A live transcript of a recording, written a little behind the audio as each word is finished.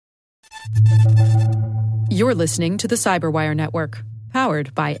You're listening to the Cyberwire Network,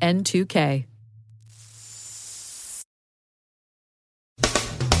 powered by N2K.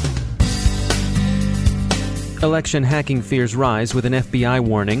 Election hacking fears rise with an FBI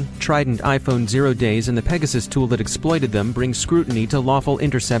warning. Trident iPhone 0 days and the Pegasus tool that exploited them bring scrutiny to lawful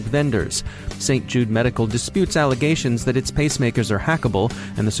intercept vendors. St. Jude Medical disputes allegations that its pacemakers are hackable,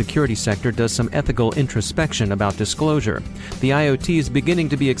 and the security sector does some ethical introspection about disclosure. The IoT is beginning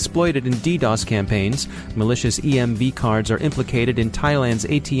to be exploited in DDoS campaigns. Malicious EMV cards are implicated in Thailand's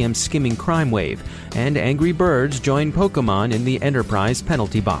ATM skimming crime wave. And Angry Birds join Pokemon in the Enterprise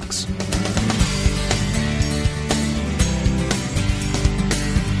penalty box.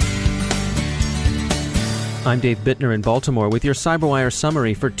 I'm Dave Bittner in Baltimore with your CyberWire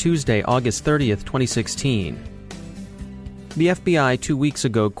summary for Tuesday, August 30th, 2016. The FBI 2 weeks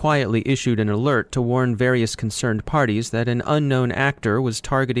ago quietly issued an alert to warn various concerned parties that an unknown actor was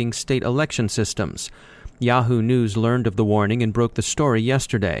targeting state election systems. Yahoo News learned of the warning and broke the story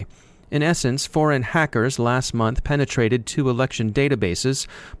yesterday. In essence, foreign hackers last month penetrated 2 election databases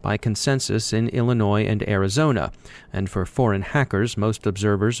by consensus in Illinois and Arizona. And for foreign hackers, most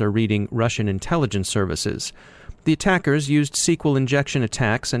observers are reading Russian intelligence services. The attackers used SQL injection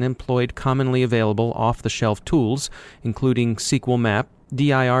attacks and employed commonly available off-the-shelf tools, including SQL Map,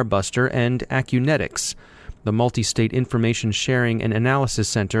 DIR Buster, and Acunetics. The Multi-State Information Sharing and Analysis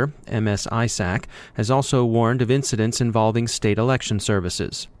Center, MSISAC, has also warned of incidents involving state election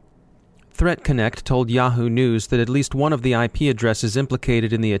services. Threat Connect told Yahoo News that at least one of the IP addresses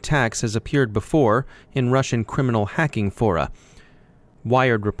implicated in the attacks has appeared before in Russian criminal hacking fora.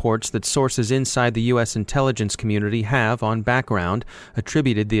 Wired reports that sources inside the U.S. intelligence community have, on background,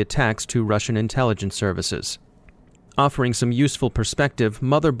 attributed the attacks to Russian intelligence services. Offering some useful perspective,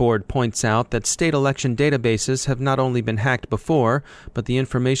 Motherboard points out that state election databases have not only been hacked before, but the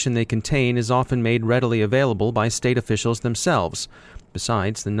information they contain is often made readily available by state officials themselves.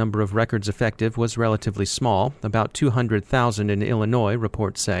 Besides, the number of records effective was relatively small, about 200,000 in Illinois,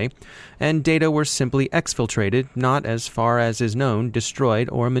 reports say, and data were simply exfiltrated, not, as far as is known, destroyed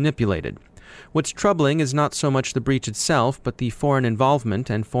or manipulated. What's troubling is not so much the breach itself, but the foreign involvement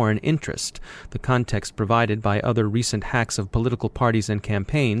and foreign interest, the context provided by other recent hacks of political parties and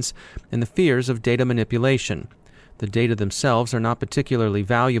campaigns, and the fears of data manipulation. The data themselves are not particularly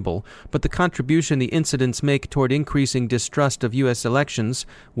valuable, but the contribution the incidents make toward increasing distrust of U.S. elections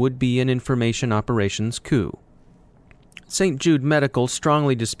would be an information operations coup. St. Jude Medical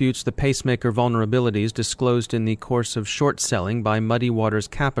strongly disputes the pacemaker vulnerabilities disclosed in the course of short selling by Muddy Waters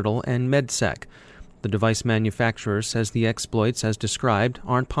Capital and MedSec. The device manufacturer says the exploits, as described,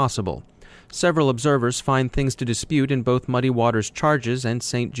 aren't possible. Several observers find things to dispute in both Muddy Waters' charges and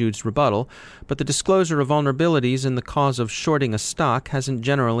St. Jude's rebuttal, but the disclosure of vulnerabilities in the cause of shorting a stock hasn't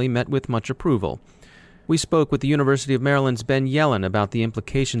generally met with much approval. We spoke with the University of Maryland's Ben Yellen about the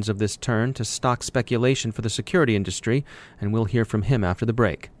implications of this turn to stock speculation for the security industry, and we'll hear from him after the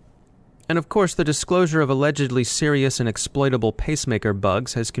break. And of course, the disclosure of allegedly serious and exploitable pacemaker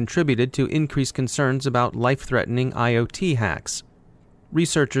bugs has contributed to increased concerns about life-threatening IoT hacks.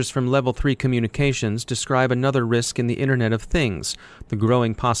 Researchers from Level 3 Communications describe another risk in the Internet of Things, the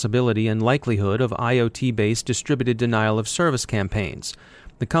growing possibility and likelihood of IoT-based distributed denial-of-service campaigns.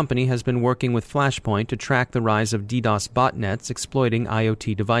 The company has been working with Flashpoint to track the rise of DDoS botnets exploiting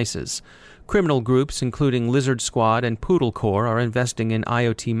IoT devices. Criminal groups, including Lizard Squad and Poodle Core, are investing in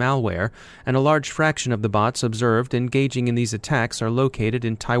IoT malware, and a large fraction of the bots observed engaging in these attacks are located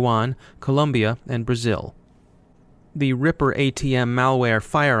in Taiwan, Colombia, and Brazil. The Ripper ATM malware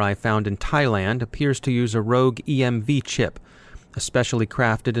FireEye found in Thailand appears to use a rogue EMV chip. A specially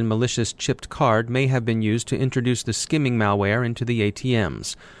crafted and malicious chipped card may have been used to introduce the skimming malware into the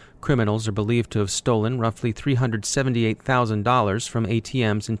ATMs. Criminals are believed to have stolen roughly $378,000 from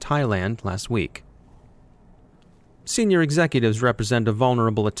ATMs in Thailand last week. Senior executives represent a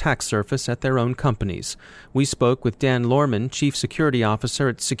vulnerable attack surface at their own companies. We spoke with Dan Lorman, Chief Security Officer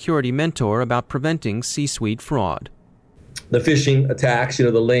at Security Mentor, about preventing C-suite fraud. The phishing attacks,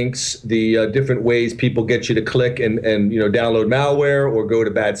 the links, the different ways people get you to click and download malware or go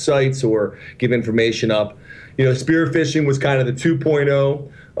to bad sites or give information up. Spear phishing was kind of the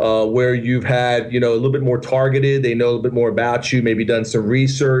 2.0, where you've had, a little bit more targeted. They know a little bit more about you, maybe done some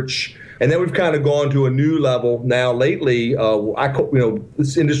research. And then we've kind of gone to a new level now lately.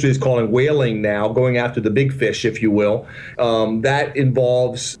 This industry is calling whaling now, going after the big fish, if you will. That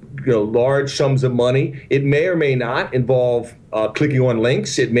involves large sums of money. It may or may not involve clicking on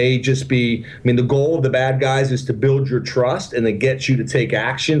links. It may just be, the goal of the bad guys is to build your trust and then get you to take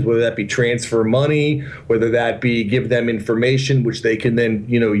actions, whether that be transfer money, whether that be give them information which they can then,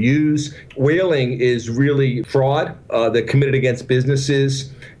 use. Whaling is really fraud that committed against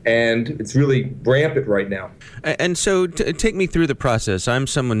businesses, and it's really rampant right now. And so take me through the process. I'm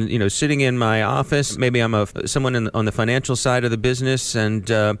someone, sitting in my office. Maybe I'm someone on the financial side of the business. And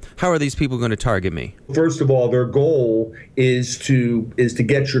how are these people going to target me? First of all, their goal is to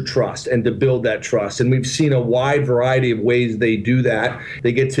get your trust and to build that trust. And we've seen a wide variety of ways they do that.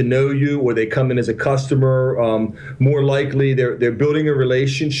 They get to know you, or they come in as a customer. More likely, they're building a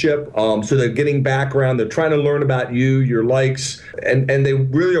relationship. So they're getting background. They're trying to learn about you, your likes, and they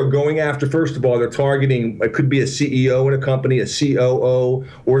really are going after. First of all, they're targeting. It could be a CEO in a company, a COO,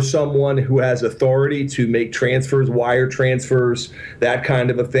 or someone who has authority to make transfers, wire transfers, that kind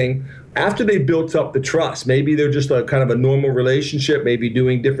of a thing. After they built up the trust, maybe they're just a kind of a normal relationship, maybe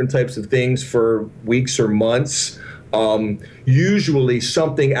doing different types of things for weeks or months. Usually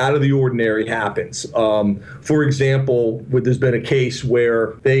something out of the ordinary happens. For example, there's been a case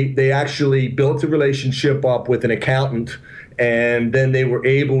where they actually built a relationship up with an accountant, and then they were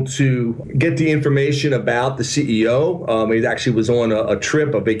able to get the information about the CEO. He actually was on a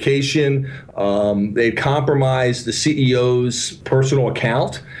trip, a vacation. They compromised the CEO's personal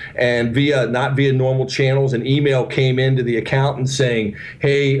account, and not via normal channels, an email came into the accountant saying,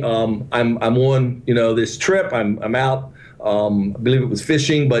 "Hey, I'm on this trip. I'm out. I believe it was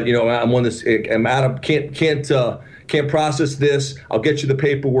fishing, but I'm on this. I'm out of can't process this. I'll get you the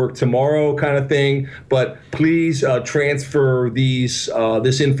paperwork tomorrow," kind of thing. But please transfer this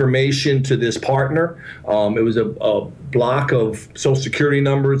information to this partner. It was a block of Social Security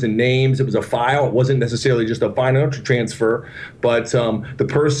numbers and names. It was a file. It wasn't necessarily just a financial transfer, but the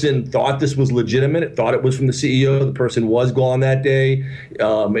person thought this was legitimate. It thought it was from the CEO. The person was gone that day.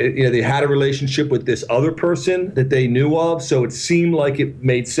 They had a relationship with this other person that they knew of, so it seemed like it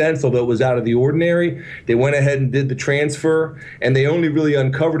made sense, although it was out of the ordinary. They went ahead and did the transfer, and they only really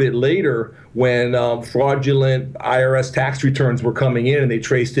uncovered it later when fraudulent IRS tax returns were coming in, and they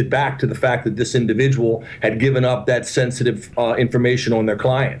traced it back to the fact that this individual had given up that sensitive information on their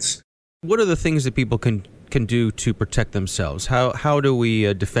clients. What are the things that people can do to protect themselves? How do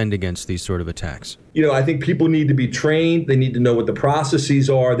we defend against these sort of attacks? I think people need to be trained. They need to know what the processes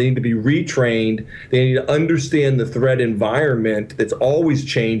are. They need to be retrained. They need to understand the threat environment that's always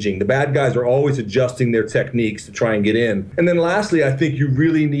changing. The bad guys are always adjusting their techniques to try and get in. And then lastly, I think you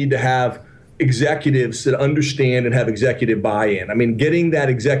really need to have executives that understand and have executive buy-in. Getting that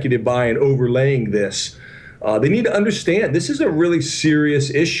executive buy-in, overlaying this, they need to understand this is a really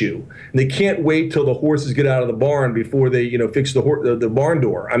serious issue. And they can't wait till the horses get out of the barn before they, fix the barn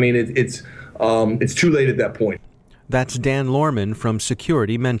door. It's too late at that point. That's Dan Lorman from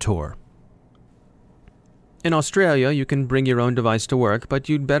Security Mentor. In Australia, you can bring your own device to work, but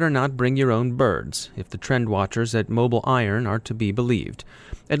you'd better not bring your own birds, if the trend watchers at Mobile Iron are to be believed.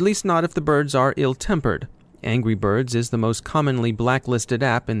 At least not if the birds are ill-tempered. Angry Birds is the most commonly blacklisted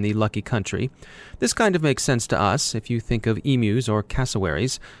app in the lucky country. This kind of makes sense to us. If you think of emus or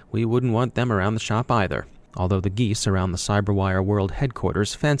cassowaries, we wouldn't want them around the shop either, although the geese around the CyberWire World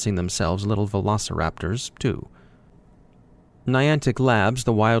headquarters fancying themselves little velociraptors, too. Niantic Labs,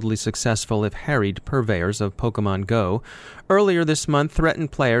 the wildly successful if harried purveyors of Pokemon Go, earlier this month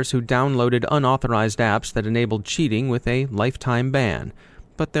threatened players who downloaded unauthorized apps that enabled cheating with a lifetime ban.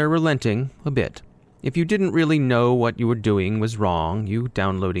 But they're relenting a bit. If you didn't really know what you were doing was wrong, you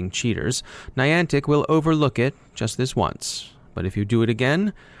downloading cheaters, Niantic will overlook it just this once. But if you do it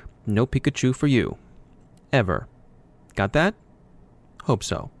again, no Pikachu for you. Ever. Got that? Hope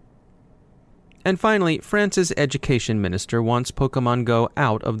so. And finally, France's education minister wants Pokemon Go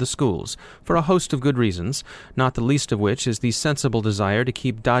out of the schools, for a host of good reasons, not the least of which is the sensible desire to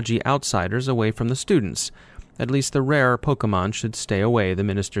keep dodgy outsiders away from the students. At least the rarer Pokemon should stay away, the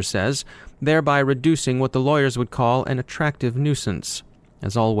minister says, thereby reducing what the lawyers would call an attractive nuisance.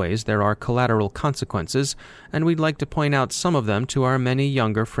 As always, there are collateral consequences, and we'd like to point out some of them to our many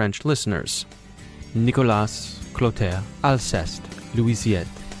younger French listeners. Nicolas, Clotaire, Alceste, Louisiette.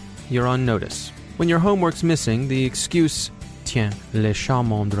 You're on notice. When your homework's missing, the excuse, tiens, les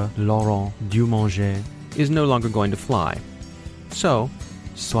charmandres l'auront dû manger, is no longer going to fly. So,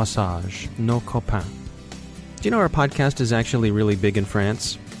 sois sage, nos copains. Do you know our podcast is actually really big in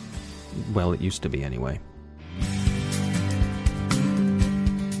France? Well, it used to be anyway.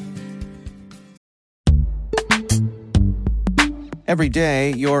 Every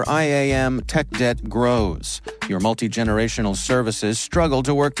day, your IAM tech debt grows. Your multi-generational services struggle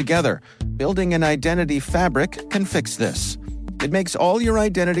to work together. Building an identity fabric can fix this. It makes all your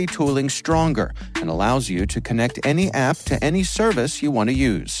identity tooling stronger and allows you to connect any app to any service you want to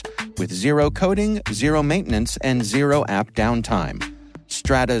use, with zero coding, zero maintenance, and zero app downtime.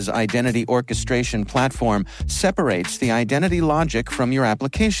 Strata's identity orchestration platform separates the identity logic from your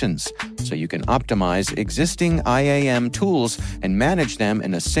applications, so you can optimize existing IAM tools and manage them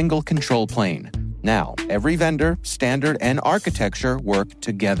in a single control plane. Now, every vendor, standard, and architecture work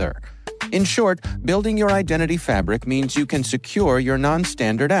together. In short, building your identity fabric means you can secure your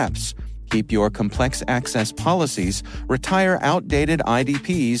non-standard apps, keep your complex access policies, retire outdated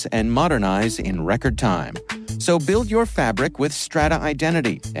IDPs, and modernize in record time. So build your fabric with Strata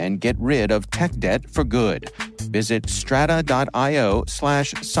Identity and get rid of tech debt for good. Visit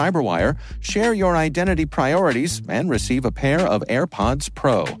strata.io/cyberwire, share your identity priorities, and receive a pair of AirPods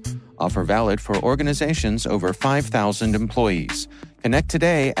Pro. Offer valid for organizations over 5,000 employees. Connect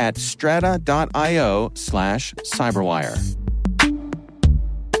today at strata.io/cyberwire.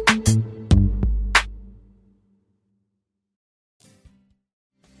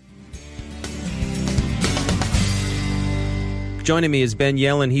 Joining me is Ben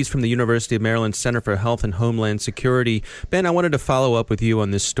Yelin. He's from the University of Maryland Center for Health and Homeland Security. Ben, I wanted to follow up with you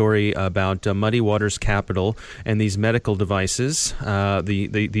on this story about Muddy Waters Capital and these medical devices,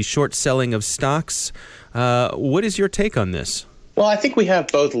 the short selling of stocks. What is your take on this? Well, I think we have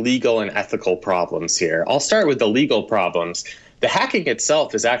both legal and ethical problems here. I'll start with the legal problems. The hacking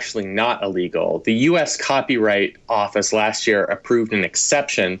itself is actually not illegal. The U.S. Copyright Office last year approved an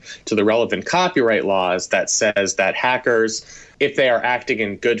exception to the relevant copyright laws that says that hackers, if they are acting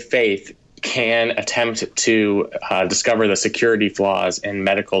in good faith, can attempt to discover the security flaws in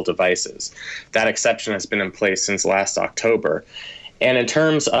medical devices. That exception has been in place since last October. And in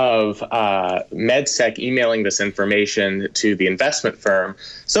terms of MedSec emailing this information to the investment firm,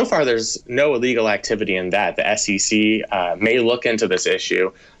 so far there's no illegal activity in that. The SEC may look into this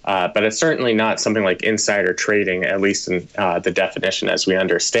issue, but it's certainly not something like insider trading, at least in the definition as we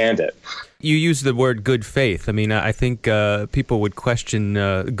understand it. You use the word good faith. I mean, I think people would question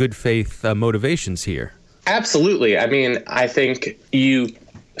good faith motivations here. Absolutely. I mean, I think you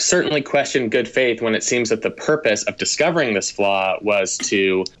certainly question good faith when it seems that the purpose of discovering this flaw was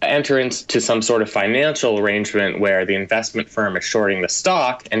to enter into some sort of financial arrangement where the investment firm is shorting the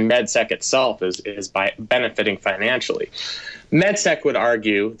stock and MedSec itself is by benefiting financially. MedSec would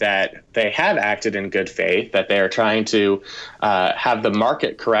argue that they have acted in good faith, that they are trying to have the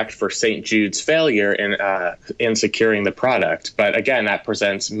market correct for St. Jude's failure in securing the product. But again, that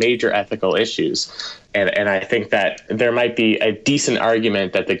presents major ethical issues. And I think that there might be a decent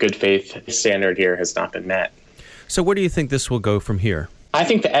argument that the good faith standard here has not been met. So where do you think this will go from here? I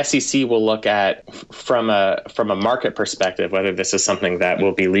think the SEC will look at, from a market perspective, whether this is something that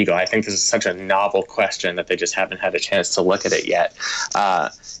will be legal. I think this is such a novel question that they just haven't had a chance to look at it yet.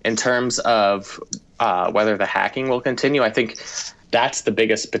 In terms of whether the hacking will continue, I think that's the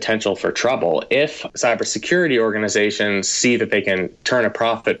biggest potential for trouble. If cybersecurity organizations see that they can turn a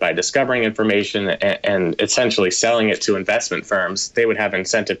profit by discovering information and essentially selling it to investment firms, they would have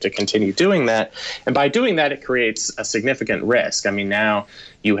incentive to continue doing that. And by doing that, it creates a significant risk. I mean, now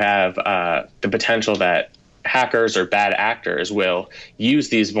you have the potential that hackers or bad actors will use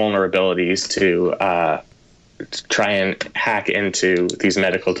these vulnerabilities to try and hack into these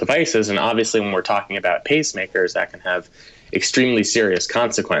medical devices. And obviously, when we're talking about pacemakers, that can have extremely serious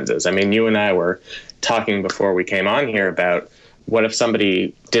consequences. I mean, you and I were talking before we came on here about what if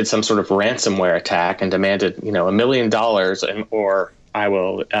somebody did some sort of ransomware attack and demanded, $1 million, or I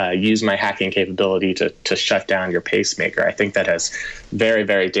will use my hacking capability to shut down your pacemaker. I think that has very,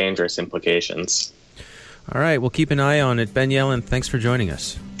 very dangerous implications. All right, we'll keep an eye on it. Ben Yelin, thanks for joining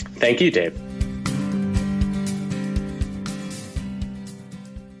us. Thank you, Dave.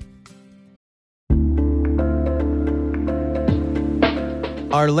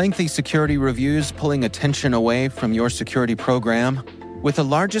 Are lengthy security reviews pulling attention away from your security program? With the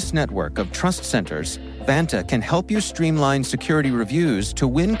largest network of trust centers, Vanta can help you streamline security reviews to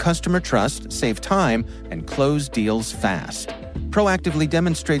win customer trust, save time, and close deals fast. Proactively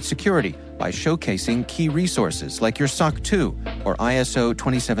demonstrate security by showcasing key resources like your SOC 2 or ISO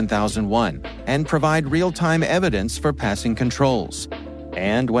 27001 and provide real-time evidence for passing controls.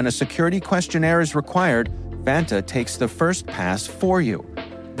 And when a security questionnaire is required, Vanta takes the first pass for you.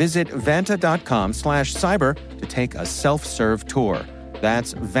 Visit vanta.com/cyber to take a self-serve tour.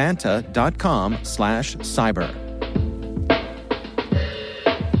 That's vanta.com/cyber.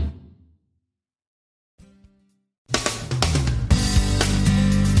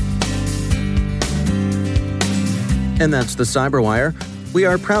 And that's the Cyberwire. We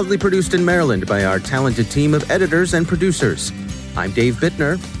are proudly produced in Maryland by our talented team of editors and producers. I'm Dave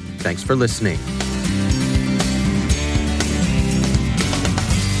Bittner. Thanks for listening.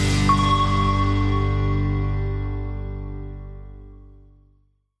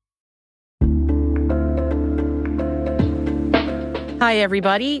 Hi,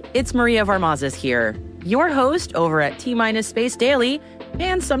 everybody. It's Maria Varmazes here, your host over at T-Minus Space Daily,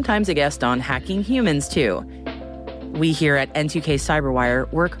 and sometimes a guest on Hacking Humans, too. We here at N2K Cyberwire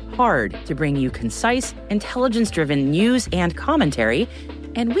work hard to bring you concise, intelligence-driven news and commentary,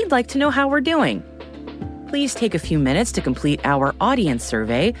 and we'd like to know how we're doing. Please take a few minutes to complete our audience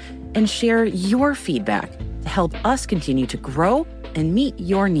survey and share your feedback to help us continue to grow and meet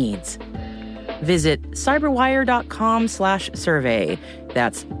your needs. Visit cyberwire.com/survey.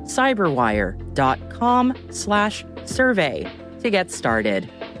 That's cyberwire.com/survey to get started.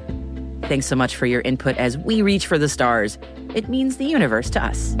 Thanks so much for your input as we reach for the stars. It means the universe to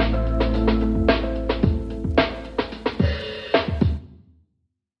us.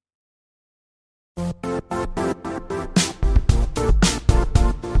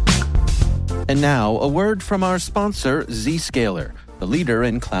 And now, a word from our sponsor, Zscaler, the leader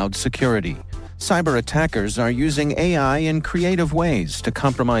in cloud security. Cyber attackers are using AI in creative ways to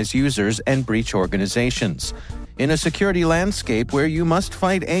compromise users and breach organizations. In a security landscape where you must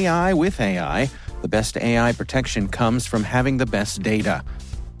fight AI with AI, the best AI protection comes from having the best data.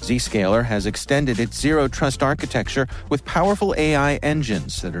 Zscaler has extended its Zero Trust architecture with powerful AI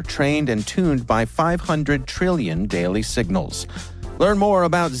engines that are trained and tuned by 500 trillion daily signals. Learn more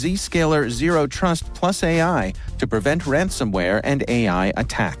about Zscaler Zero Trust plus AI to prevent ransomware and AI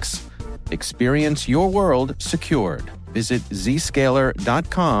attacks. Experience your world secured. Visit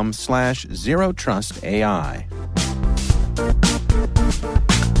zscaler.com/zerotrustai.